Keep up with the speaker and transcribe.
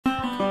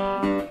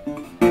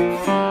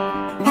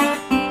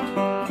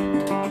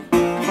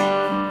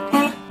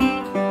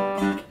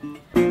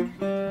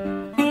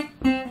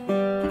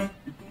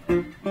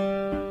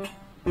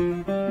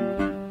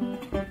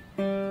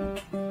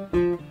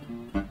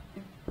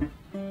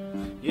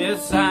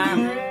Yes,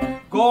 I'm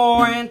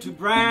going to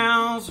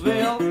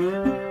Brownsville,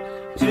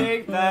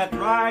 take that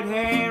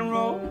right-hand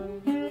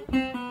road.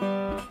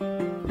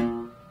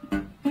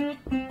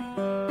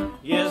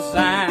 Yes,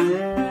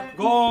 I'm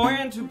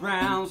going to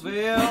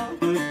Brownsville,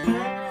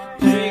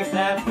 take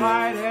that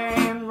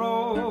right-hand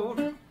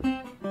road.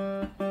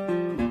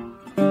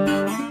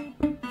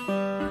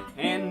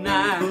 And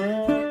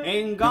I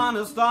ain't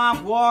gonna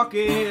stop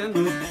walking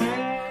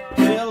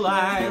till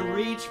I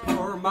reach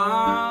for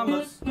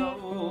Mama's store.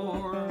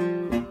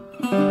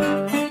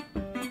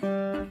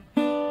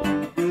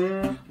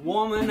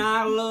 Woman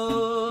I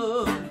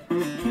love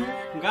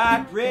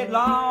got red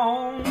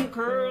long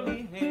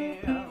curly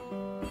hair.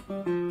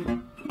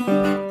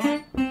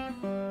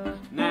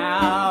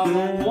 Now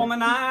the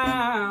woman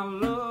I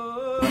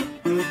love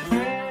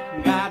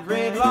got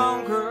red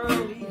long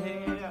curly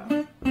hair.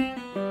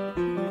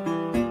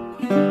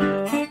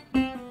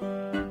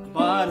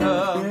 But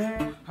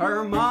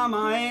her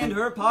mama and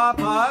her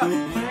papa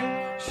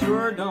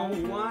sure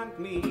don't want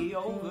me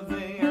over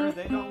there.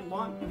 They don't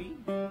want me.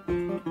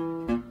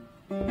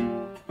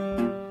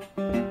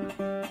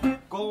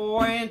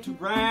 Going to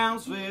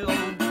Brownsville,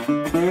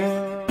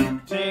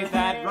 take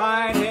that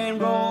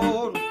right-hand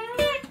road.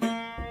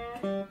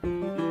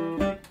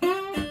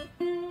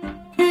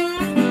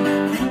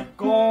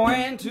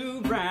 Going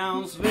to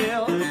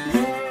Brownsville,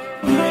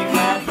 take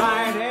that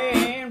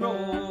right-hand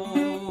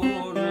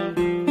road.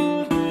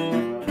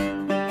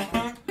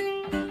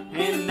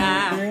 And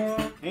I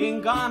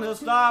ain't gonna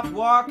stop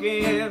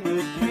walking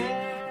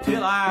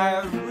till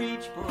I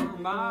reach for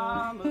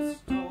Mama's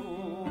store.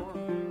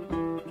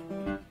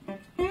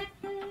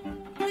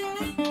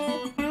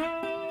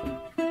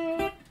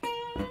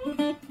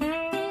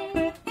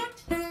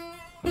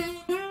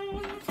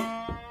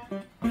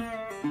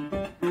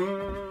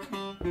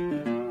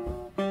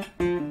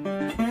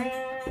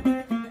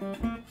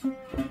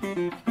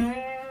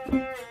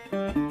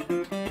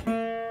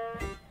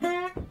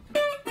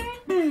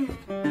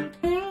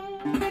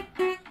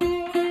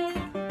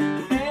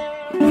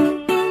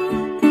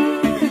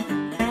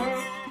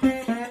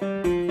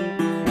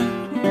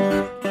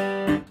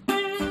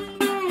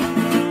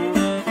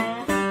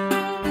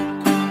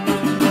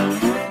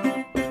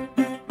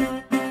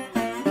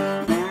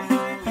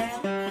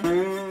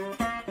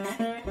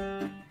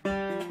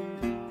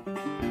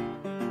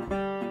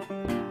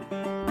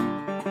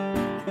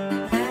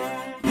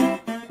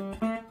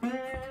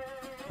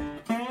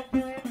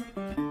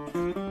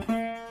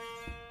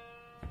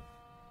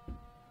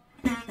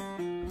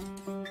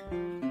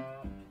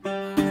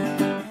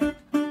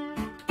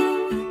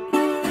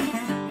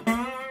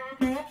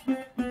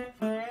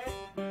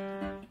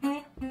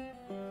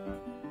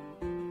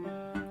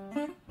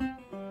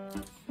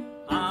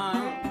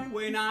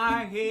 When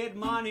I had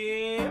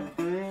money,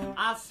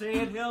 I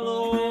said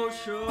hello,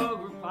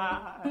 sugar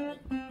pie.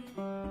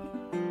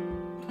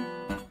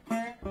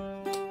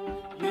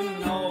 You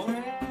know,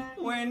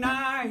 when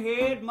I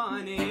had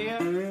money,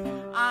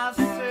 I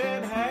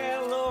said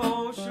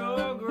hello,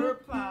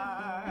 sugar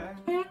pie.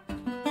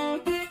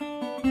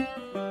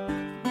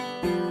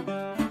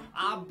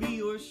 I'll be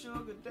your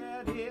sugar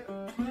daddy,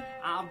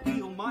 I'll be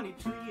your money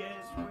tree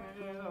as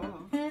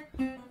well.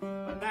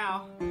 But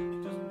now,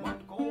 just want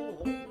to go home.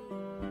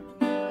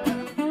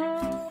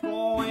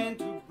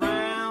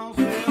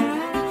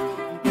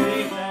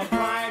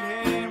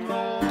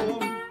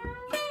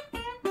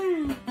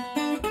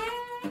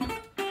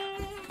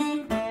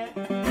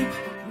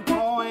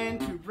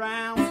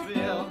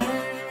 Brownsville,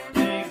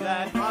 take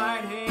that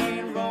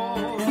right-hand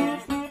road.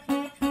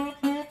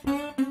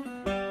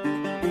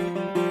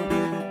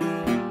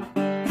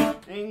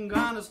 Ain't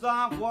gonna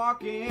stop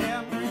walking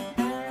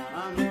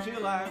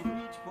until I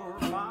reach for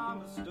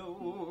Mama's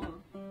door.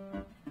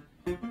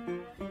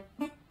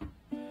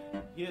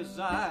 Yes,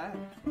 I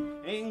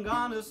ain't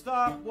gonna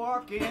stop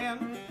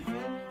walking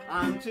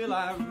until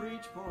I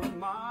reach for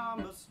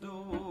Mama's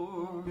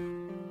door.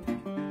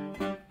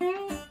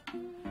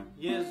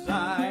 Yes,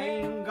 I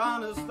ain't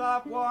gonna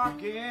stop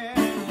walking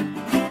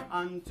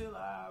until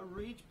I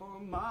reach for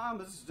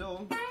Mama's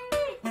door.